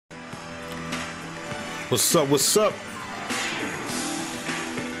What's up? What's up?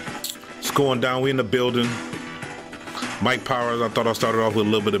 It's going down. We in the building. Mike Powers. I thought I started off with a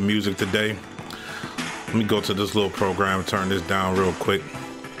little bit of music today. Let me go to this little program and turn this down real quick.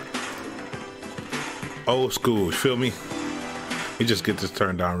 Old school, you feel me? Let me just get this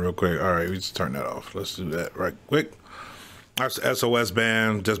turned down real quick. All right, we just turn that off. Let's do that right quick. That's SOS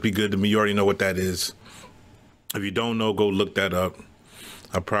band. Just Be Good to Me. You already know what that is. If you don't know, go look that up.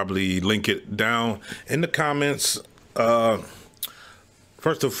 I'll probably link it down in the comments.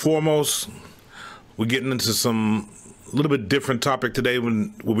 First and foremost, we're getting into some a little bit different topic today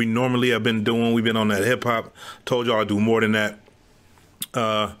than what we normally have been doing. We've been on that hip hop. Told y'all I'd do more than that.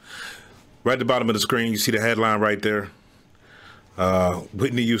 Right at the bottom of the screen, you see the headline right there.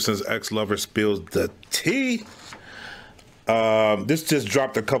 Whitney Houston's ex-lover spills the tea. This just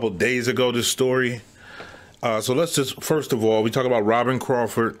dropped a couple days ago, this story. So let's just, first of all, we talk about Robyn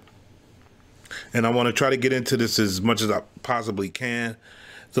Crawford. And I want to try to get into this as much as I possibly can.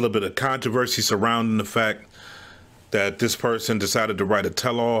 There's a little bit of controversy surrounding the fact that this person decided to write a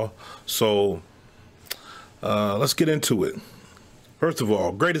tell-all. So let's get into it. First of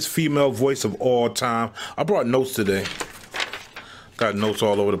all, greatest female voice of all time. I brought notes today. Got notes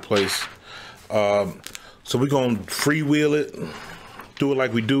all over the place. So we're going to freewheel it. Do it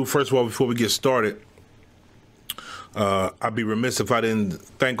like we do. First of all, before we get started, I'd be remiss if I didn't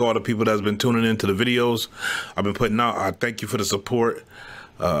thank all the people that's been tuning into the videos I've been putting out. I thank you for the support.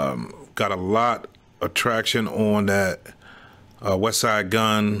 Got a lot of traction on that West Side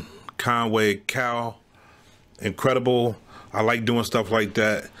Gun, Conway, Cal. Incredible. I like doing stuff like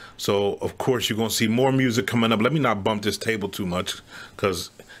that. So, of course, you're going to see more music coming up. Let me not bump this table too much because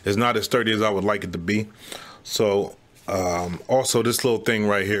it's not as sturdy as I would like it to be. So, also this little thing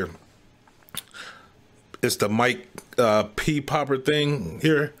right here. It's the Mike P. Popper thing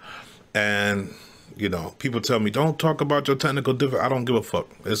here. And, you know, people tell me, don't talk about your technical difficulty. I don't give a fuck.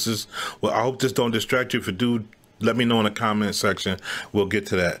 This is, well, I hope this don't distract you. If it do, let me know in the comment section. We'll get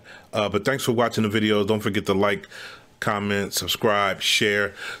to that. But thanks for watching the videos. Don't forget to like, comment, subscribe,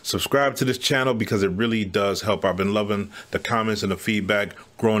 share. Subscribe to this channel because it really does help. I've been loving the comments and the feedback,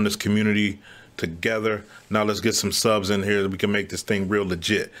 growing this community together. Now let's get some subs in here so we can make this thing real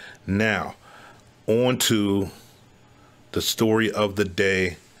legit. Now, on to the story of the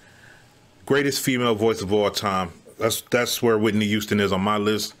day. Greatest female voice of all time. That's where Whitney Houston is on my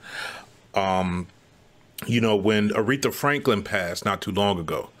list. You know, when Aretha Franklin passed not too long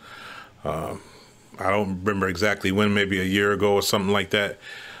ago, I don't remember exactly when, maybe a year ago or something like that.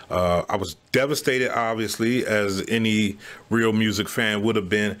 I was devastated, obviously, as any real music fan would have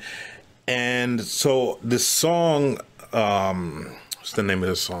been. And so this song, what's the name of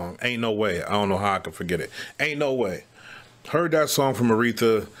this song? Ain't No Way. I don't know how I can forget it. Ain't No Way. Heard that song from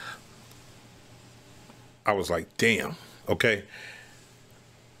Aretha. I was like, damn, okay.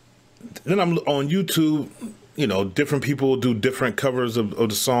 Then I'm on YouTube, you know, different people do different covers of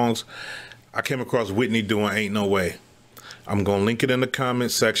the songs. I came across Whitney doing Ain't No Way. I'm going to link it in the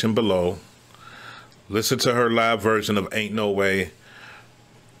comment section below. Listen to her live version of Ain't No Way.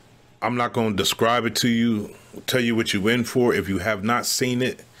 I'm not going to describe it to you, tell you what you're in for. If you have not seen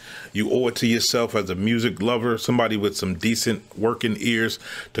it, you owe it to yourself as a music lover, somebody with some decent working ears,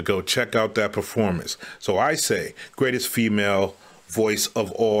 to go check out that performance. So I say, greatest female voice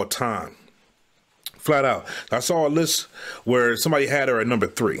of all time. Flat out. I saw a list where somebody had her at number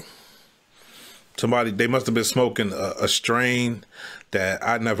 3. They must have been smoking a strain that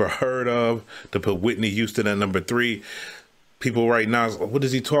I never heard of to put Whitney Houston at number 3. People right now, what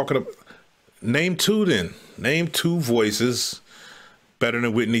is he talking about? Name 2 then. Name 2 voices better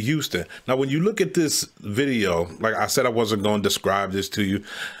than Whitney Houston. Now, when you look at this video, like I said, I wasn't going to describe this to you.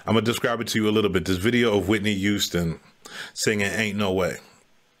 I'm going to describe it to you a little bit. This video of Whitney Houston singing Ain't No Way.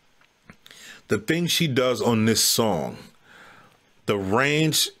 The thing she does on this song, the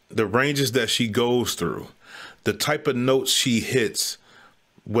ranges that she goes through, the type of notes she hits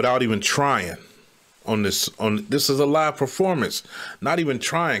without even trying this is a live performance, not even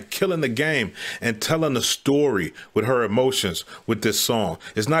trying, killing the game and telling the story with her emotions with this song.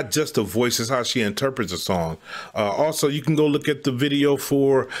 It's not just the voice, it's how she interprets a song. Also, you can go look at the video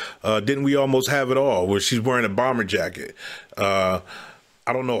for Didn't We Almost Have It All, where she's wearing a bomber jacket.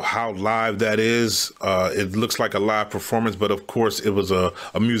 I don't know how live that is. It looks like a live performance, but of course it was a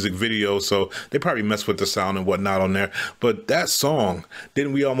music video, so they probably messed with the sound and whatnot on there. But that song,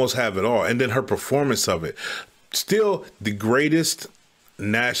 Didn't We Almost Have It All? And then her performance of it. Still the greatest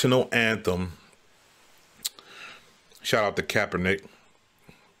national anthem. Shout out to Kaepernick.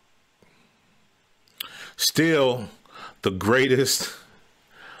 Still the greatest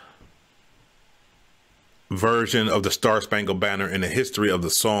version of the Star Spangled Banner in the history of the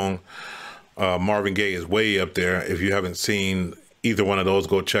song. Marvin Gaye is way up there. If you haven't seen either one of those,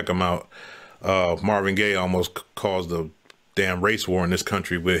 go check them out. Marvin Gaye almost caused a damn race war in this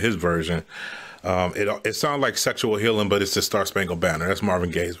country with his version. It sounds like Sexual Healing, but it's the Star Spangled Banner. That's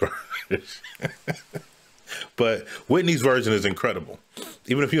Marvin Gaye's version. But Whitney's version is incredible.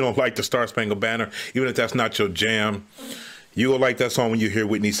 Even if you don't like the Star Spangled Banner, even if that's not your jam, you will like that song when you hear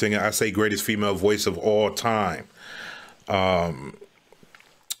Whitney singing. I say greatest female voice of all time.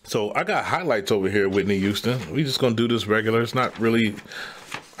 So I got highlights over here, Whitney Houston. We just gonna do this regular. It's not really,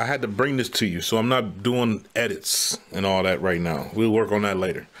 I had to bring this to you, so I'm not doing edits and all that right now. We'll work on that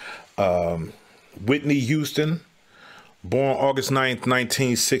later. Whitney Houston, born August 9th,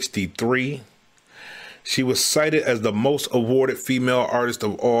 1963. She was cited as the most awarded female artist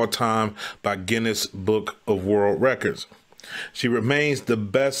of all time by Guinness Book of World Records. She remains the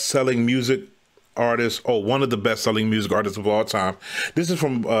best-selling music artist, one of the best-selling music artists of all time. This is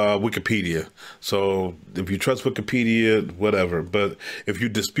from Wikipedia. So if you trust Wikipedia, whatever. But if you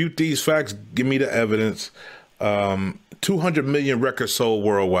dispute these facts, give me the evidence. 200 million records sold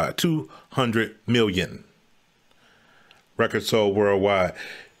worldwide. 200 million records sold worldwide.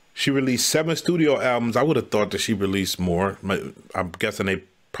 She released 7 studio albums. I would have thought that she released more. I'm guessing they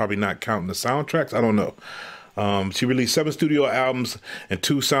probably not counting the soundtracks. I don't know. She released 7 studio albums and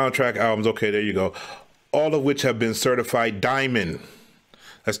 2 soundtrack albums. Okay, there you go. All of which have been certified diamond.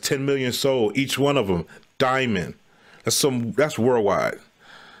 That's 10 million sold, each one of them. Diamond. That's worldwide.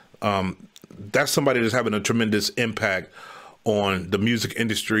 That's somebody that's having a tremendous impact on the music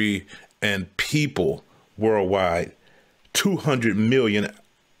industry and people worldwide. 200 million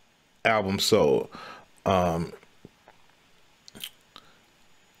albums sold.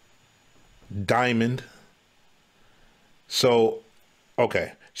 Diamond. So,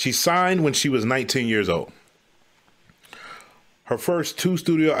 okay. She signed when she was 19 years old. Her first 2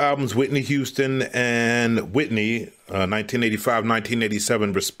 studio albums, Whitney Houston and Whitney, 1985,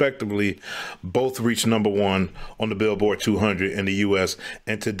 1987, respectively, both reached #1 on the Billboard 200 in the U.S.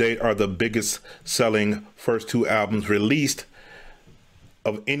 and to date are the biggest selling first 2 albums released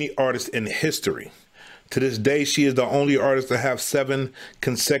of any artist in history. To this day, she is the only artist to have 7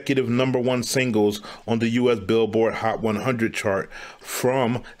 consecutive #1 singles on the U.S. Billboard Hot 100 chart,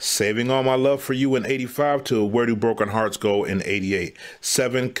 from Saving All My Love for You in '85 to Where Do Broken Hearts Go in '88.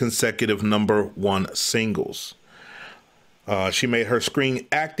 7 consecutive #1 singles. She made her screen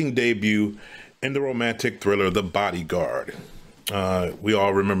acting debut in the romantic thriller The Bodyguard. We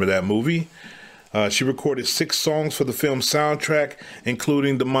all remember that movie. She recorded 6 songs for the film soundtrack,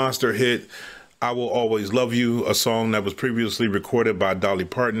 including the monster hit I Will Always Love You, a song that was previously recorded by Dolly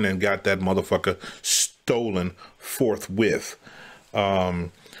Parton and got that motherfucker stolen forthwith.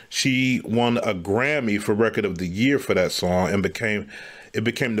 She won a Grammy for Record of the Year for that song and became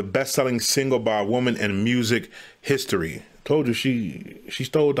the best-selling single by a woman in music history. Told you she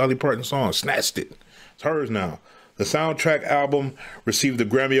stole Dolly Parton's song, snatched it. It's hers now. The soundtrack album received the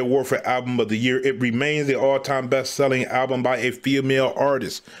Grammy Award for Album of the Year. It remains the all-time best-selling album by a female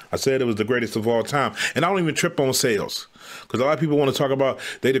artist. I said it was the greatest of all time. And I don't even trip on sales, because a lot of people want to talk about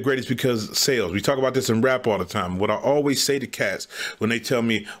they the greatest because sales. We talk about this in rap all the time. What I always say to cats when they tell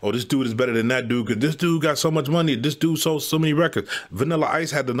me, oh, this dude is better than that dude because this dude got so much money. This dude sold so many records. Vanilla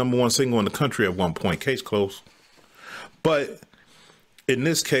Ice had the #1 single in the country at one point. Case closed. But in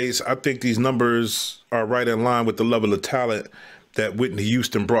this case, I think these numbers are right in line with the level of talent that Whitney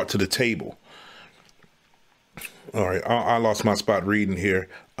Houston brought to the table. All right, I lost my spot reading here.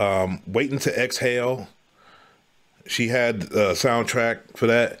 Waiting to Exhale. She had a soundtrack for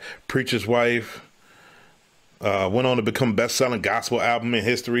that. Preacher's Wife. Went on to become best-selling gospel album in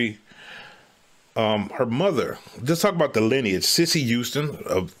history. Her mother, just talk about the lineage. Cissy Houston,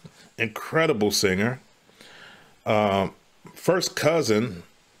 an incredible singer. First cousin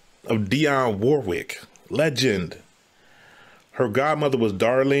of Dionne Warwick, legend. Her godmother was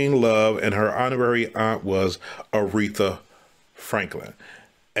Darlene Love, and her honorary aunt was Aretha Franklin.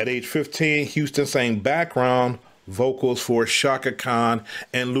 At age 15, Houston sang background vocals for Chaka Khan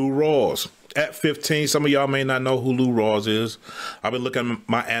and Lou Rawls. At 15, some of y'all may not know who Lou Rawls is. I've been looking at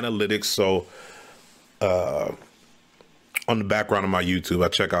my analytics, so on the background of my YouTube, I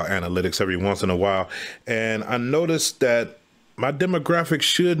check out analytics every once in a while, and I noticed that my demographic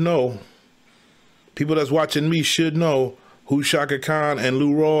should know, people that's watching me should know who Chaka Khan and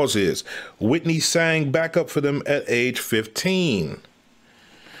Lou Rawls is. Whitney sang backup for them at age 15.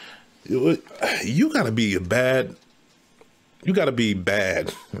 You gotta be bad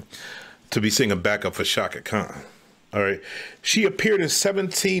to be singing backup for Chaka Khan. All right. She appeared in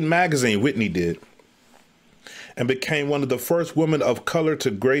 17 magazine, Whitney did. and became one of the first women of color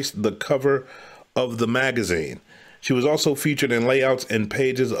to grace the cover of the magazine. She was also featured in layouts and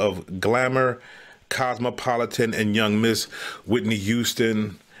pages of Glamour, Cosmopolitan, and Young Miss. Whitney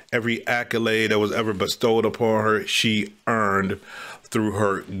Houston, every accolade that was ever bestowed upon her, she earned through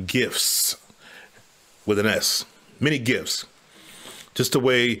her gifts, with an S. Many gifts. Just the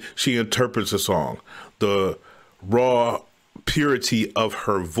way she interprets a song, the raw purity of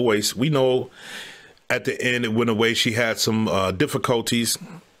her voice. We know at the end it went away. She had some difficulties,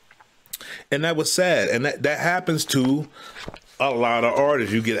 and that was sad. And that happens to a lot of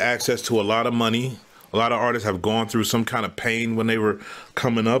artists. You get access to a lot of money. A lot of artists have gone through some kind of pain when they were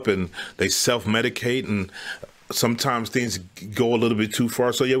coming up, and they self-medicate, and sometimes things go a little bit too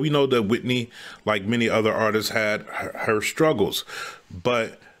far. So yeah, we know that Whitney, like many other artists, had her struggles,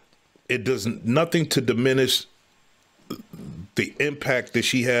 but it does nothing to diminish the impact that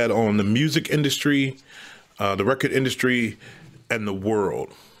she had on the music industry, the record industry, and the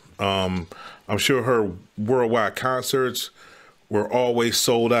world. I'm sure her worldwide concerts were always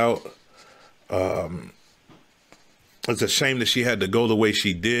sold out. It's a shame that she had to go the way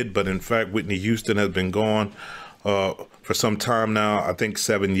she did, but in fact, Whitney Houston has been gone for some time now, I think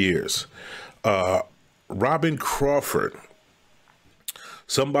 7 years. Robyn Crawford,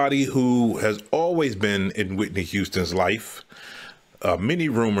 somebody who has always been in Whitney Houston's life. Many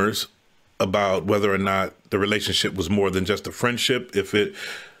rumors about whether or not the relationship was more than just a friendship, if it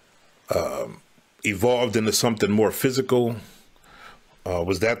evolved into something more physical.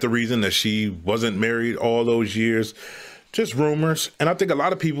 Was that the reason that she wasn't married all those years? Just rumors. And I think a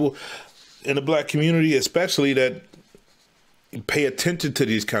lot of people in the Black community, especially, that pay attention to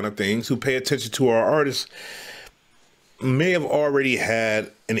these kind of things, who pay attention to our artists, may have already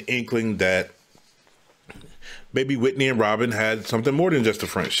had an inkling that maybe Whitney and Robyn had something more than just a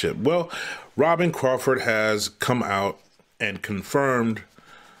friendship. Well, Robyn Crawford has come out and confirmed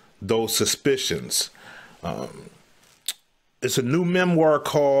those suspicions. It's a new memoir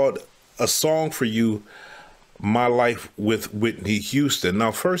called A Song for You, My Life with Whitney Houston.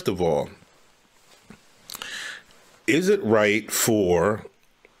 Now, first of all, is it right for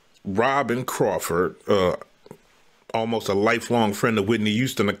Robyn Crawford, almost a lifelong friend of Whitney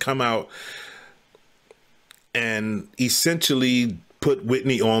Houston, to come out and essentially put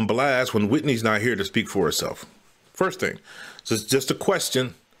Whitney on blast when Whitney's not here to speak for herself? First thing. So it's just a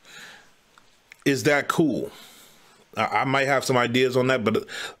question. Is that cool? I might have some ideas on that, but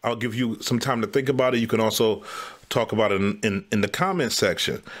I'll give you some time to think about it. You can also talk about it in the comment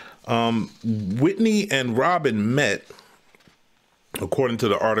section. Whitney and Robyn met, according to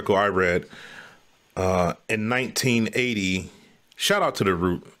the article I read, in 1980. Shout out to The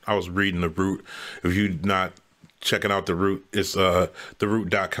Root. I was reading The Root. If you're not checking out The Root, it's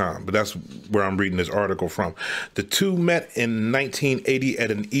theroot.com. But that's where I'm reading this article from. The two met in 1980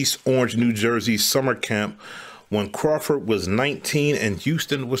 at an East Orange, New Jersey summer camp when Crawford was 19 and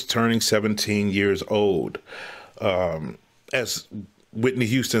Houston was turning 17 years old. As Whitney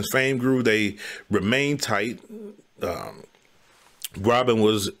Houston's fame grew, they remained tight. Robyn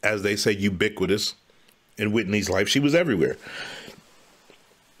was, as they say, ubiquitous in Whitney's life. She was everywhere.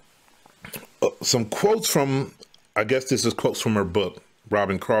 Some quotes from, I guess this is quotes from her book,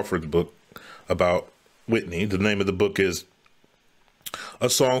 Robyn Crawford's book about Whitney. The name of the book is A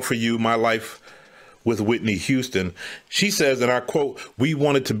Song for You, My Life with Whitney Houston. She says, and I quote, "We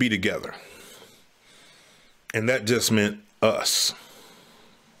wanted to be together." And that just meant us.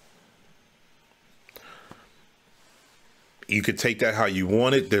 You could take that how you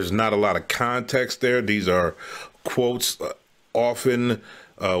want it. There's not a lot of context there. These are quotes. Often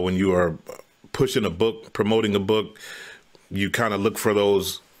when you are pushing a book, promoting a book, you kind of look for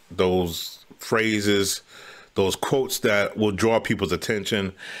those phrases, those quotes that will draw people's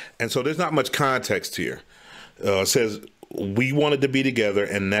attention. And so there's not much context here. It says, we wanted to be together,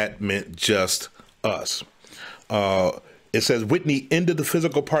 and that meant just us. It says Whitney ended the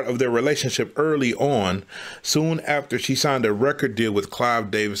physical part of their relationship early on, soon after she signed a record deal with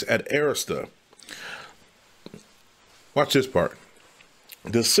Clive Davis at Aretha. Watch this part.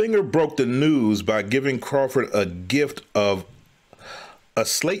 The singer broke the news by giving Crawford a gift of a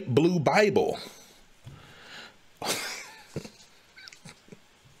slate blue Bible.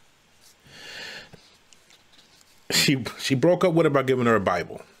 She broke up with her by giving her a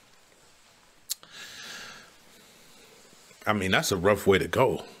Bible. I mean, that's a rough way to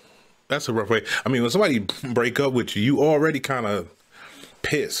go. That's a rough way. I mean, when somebody break up with you, you already kind of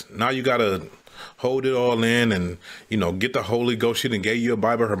pissed. Now you got to hold it all in and, you know, get the Holy Ghost. She done gave you a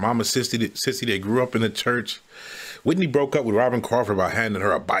Bible. Her mama, sissy, they grew up in the church. Whitney broke up with Robyn Crawford by handing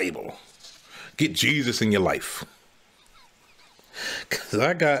her a Bible. Get Jesus in your life. Cause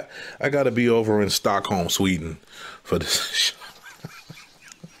I got to be over in Stockholm, Sweden for this show.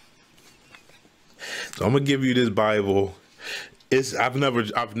 So I'm gonna give you this Bible. I've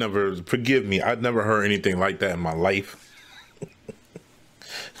never, forgive me, I've never heard anything like that in my life.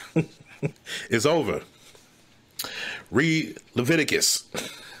 It's over. Read Leviticus.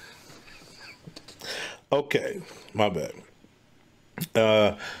 Okay, my bad.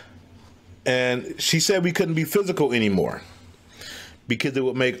 And she said we couldn't be physical anymore because it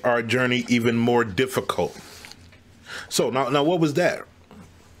would make our journey even more difficult. So now what was that?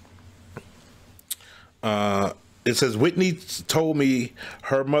 It says, Whitney told me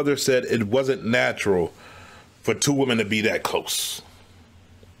her mother said it wasn't natural for two women to be that close.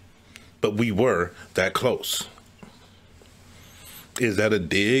 But we were that close. Is that a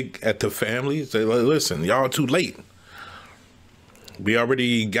dig at the family? Say, listen, y'all too late. We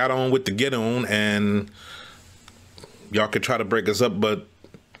already got on with the get on, and y'all could try to break us up, but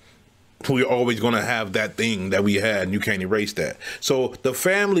we're always going to have that thing that we had, and you can't erase that. So the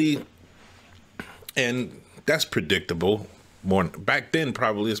family, and that's predictable. More back then,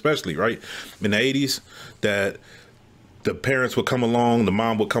 probably, especially, right? In the 80s, that the parents would come along, the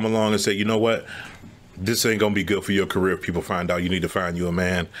mom would come along and say, you know what? This ain't going to be good for your career if people find out. You need to find you a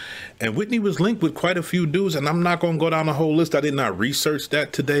man. And Whitney was linked with quite a few dudes, and I'm not going to go down the whole list. I did not research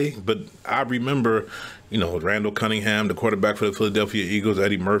that today, but I remember, you know, Randall Cunningham, the quarterback for the Philadelphia Eagles,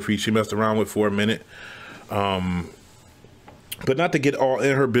 Eddie Murphy, she messed around with for a minute. But not to get all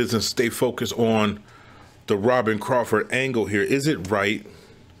in her business, stay focused on the Robyn Crawford angle here. Is it right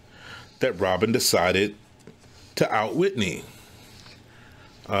that Robyn decided to out Whitney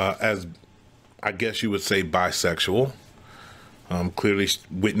as, I guess you would say, bisexual? Clearly,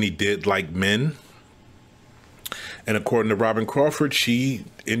 Whitney did like men. And according to Robyn Crawford, she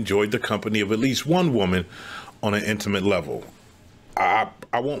enjoyed the company of at least one woman on an intimate level. I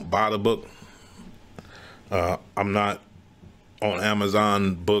won't buy the book. I'm not on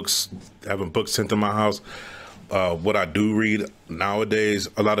Amazon books, having books sent to my house. What I do read nowadays,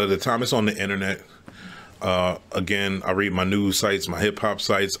 a lot of the time, it's on the internet. Again, I read my news sites, my hip hop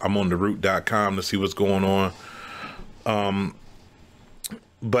sites. I'm on theroot.com to see what's going on.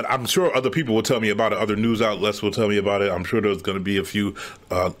 But I'm sure other people will tell me about it. Other news outlets will tell me about it. I'm sure there's going to be a few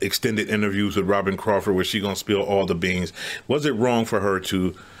extended interviews with Robyn Crawford where she's going to spill all the beans. Was it wrong for her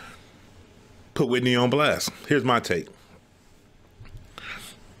to put Whitney on blast? Here's my take.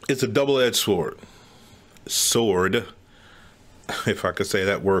 It's a double-edged sword. Sword, if I could say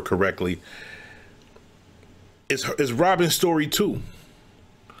that word correctly. It's Robyn's story too.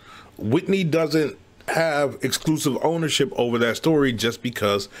 Whitney doesn't have exclusive ownership over that story just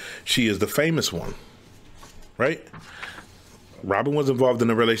because she is the famous one, right? Robyn was involved in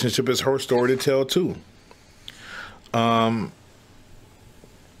a relationship. It's her story to tell too.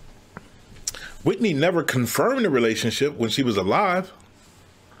 Whitney never confirmed the relationship when she was alive.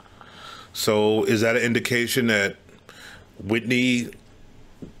 So is that an indication that Whitney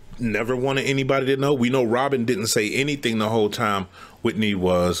never wanted anybody to know? We know Robyn didn't say anything the whole time Whitney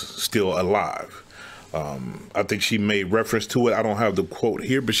was still alive. I think she made reference to it. I don't have the quote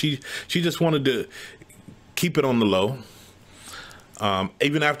here, but she just wanted to keep it on the low.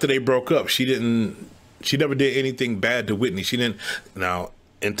 Even after they broke up, she never did anything bad to Whitney. She didn't. Now,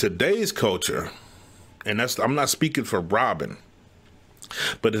 in today's culture, and I'm not speaking for Robyn,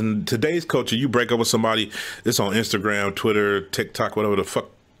 but in today's culture, you break up with somebody, it's on Instagram, Twitter, TikTok, whatever the fuck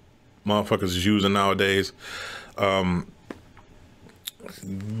motherfuckers is using nowadays. Most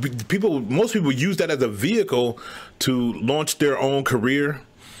people use that as a vehicle to launch their own career,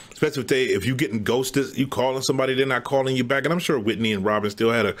 especially if you getting ghosted, you calling somebody, they're not calling you back. And I'm sure Whitney and Robyn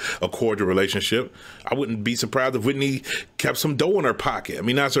still had a cordial relationship. I wouldn't be surprised if Whitney kept some dough in her pocket. I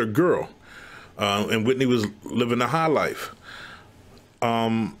mean, that's her girl. And Whitney was living the high life.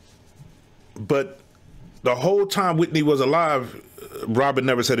 But the whole time Whitney was alive, Robyn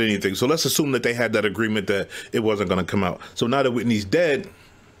never said anything. So let's assume that they had that agreement that it wasn't going to come out. So now that Whitney's dead,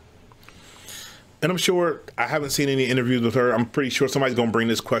 and I'm sure, I haven't seen any interviews with her, I'm pretty sure somebody's going to bring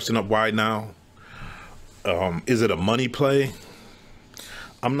this question up. Why now? Is it a money play?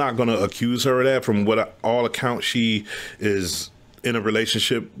 I'm not going to accuse her of that. From all accounts, she is in a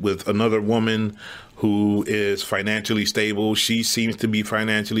relationship with another woman who is financially stable. She seems to be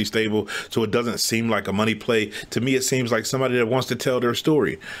financially stable. So it doesn't seem like a money play. To me, it seems like somebody that wants to tell their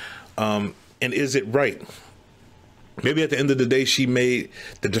story. And is it right? Maybe at the end of the day, she made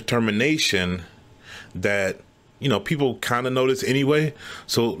the determination that, you know, people kind of notice anyway.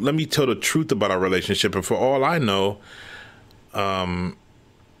 So let me tell the truth about our relationship. And for all I know,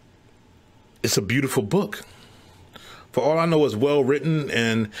 it's a beautiful book. For all I know, it's well written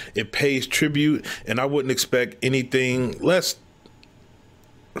and it pays tribute, and I wouldn't expect anything less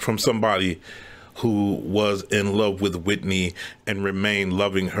from somebody who was in love with Whitney and remained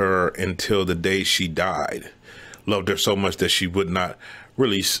loving her until the day she died. Loved her so much that she would not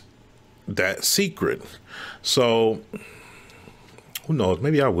release that secret. So who knows?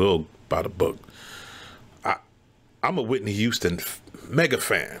 Maybe I will buy the book. I'm a Whitney Houston mega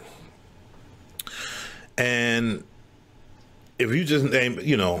fan. And if you just name,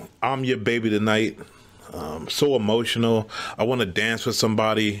 you know, I'm Your Baby Tonight, so emotional. I want to dance with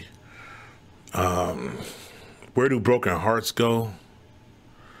somebody. Where Do Broken Hearts Go?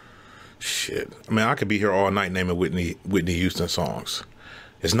 Shit. I mean, I could be here all night naming Whitney Houston songs.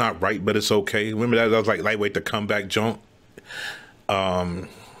 It's not right, but it's okay. Remember that was like lightweight, the comeback junk.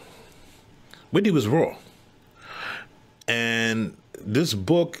 Whitney was raw. And this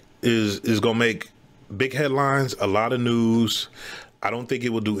book is gonna make big headlines, a lot of news. I don't think it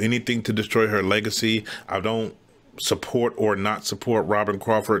will do anything to destroy her legacy. I don't support or not support Robyn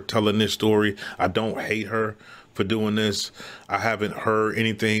Crawford telling this story. I don't hate her for doing this. I haven't heard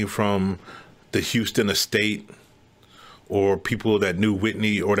anything from the Houston estate or people that knew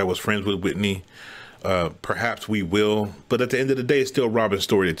Whitney or that was friends with Whitney. Perhaps we will, but at the end of the day, it's still Robyn's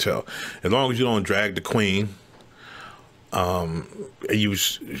story to tell. As long as you don't drag the queen, you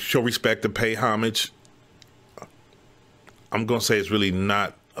show respect and pay homage, I'm gonna say it's really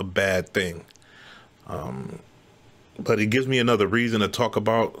not a bad thing. But it gives me another reason to talk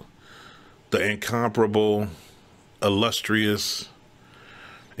about the incomparable, illustrious,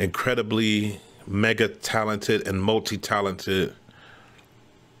 incredibly mega talented and multi-talented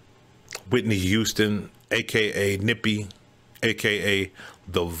Whitney Houston, aka Nippy, aka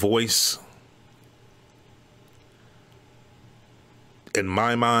The Voice. In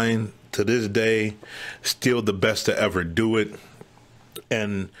my mind, to this day, still the best to ever do it.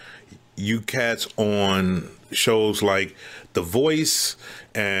 And you cats on shows like The Voice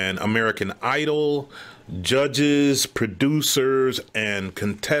and American Idol, judges, producers, and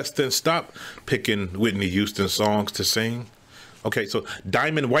contestants, stop picking Whitney Houston songs to sing. Okay, so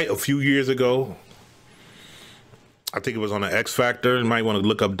Diamond White a few years ago, I think it was on the X Factor. You might want to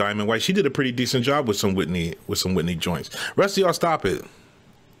look up Diamond White. She did a pretty decent job with some Whitney joints. Rest of y'all, stop it.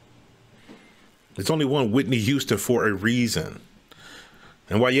 It's only one Whitney Houston for a reason.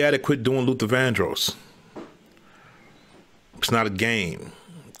 And while you're at it, quit doing Luther Vandross. It's not a game.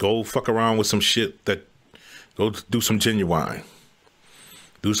 Go fuck around with some shit that, go do some Genuine.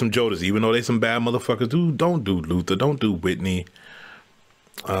 Do some Jodeci, even though they some bad motherfuckers. Don't do Luther. Don't do Whitney.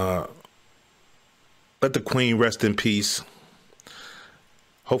 Let the Queen rest in peace.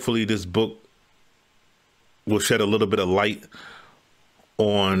 Hopefully this book will shed a little bit of light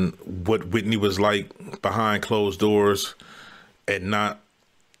on what Whitney was like behind closed doors and not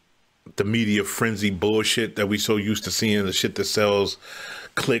the media frenzy bullshit that we so used to seeing, the shit that sells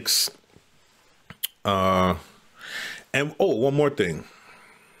clicks. And oh, one more thing.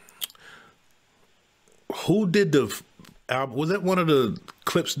 Who did the album? Was that one of the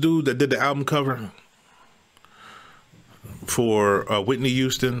Clips dude that did the album cover for Whitney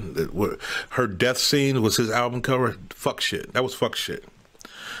Houston? Her death scene was his album cover. Fuck shit. That was fuck shit.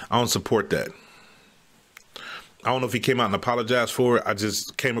 I don't support that. I don't know if he came out and apologized for it. I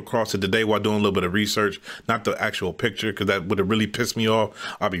just came across it today while doing a little bit of research, not the actual picture, because that would have really pissed me off.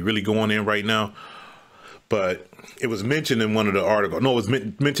 I'll be really going in right now. But it was mentioned in one of the articles. No, it was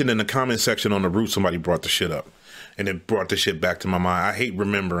mentioned in the comment section on the Root. Somebody brought the shit up, and it brought the shit back to my mind. I hate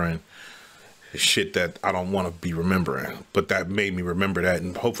remembering shit that I don't want to be remembering, but that made me remember that.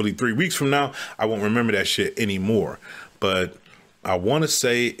 And hopefully 3 weeks from now, I won't remember that shit anymore. But I want to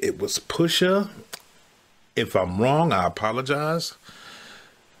say it was Pusha. If I'm wrong, I apologize.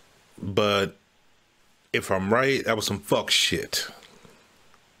 But if I'm right, that was some fuck shit.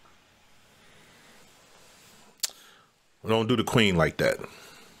 Don't do the Queen like that.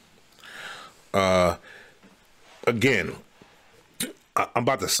 Again, I'm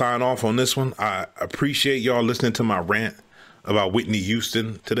about to sign off on this one. I appreciate y'all listening to my rant about Whitney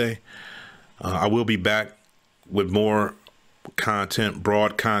Houston today. I will be back with more content,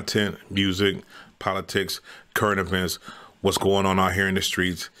 broad content, music, politics, current events, what's going on out here in the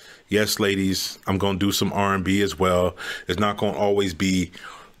streets. Yes, ladies, I'm going to do some R&B as well. It's not going to always be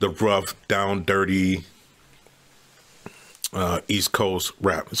the rough, down, dirty East Coast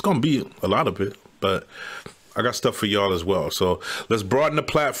rap. It's going to be a lot of it, but I got stuff for y'all as well. So let's broaden the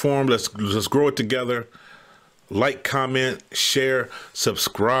platform. Let's grow it together. Like, comment, share,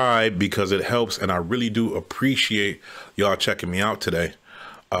 subscribe, because it helps, and I really do appreciate y'all checking me out today.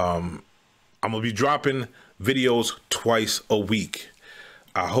 I'm going to be dropping videos twice a week.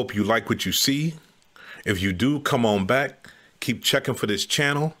 I hope you like what you see. If you do, come on back. Keep checking for this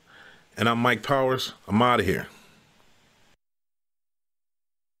channel. And I'm Mike Powers. I'm out of here.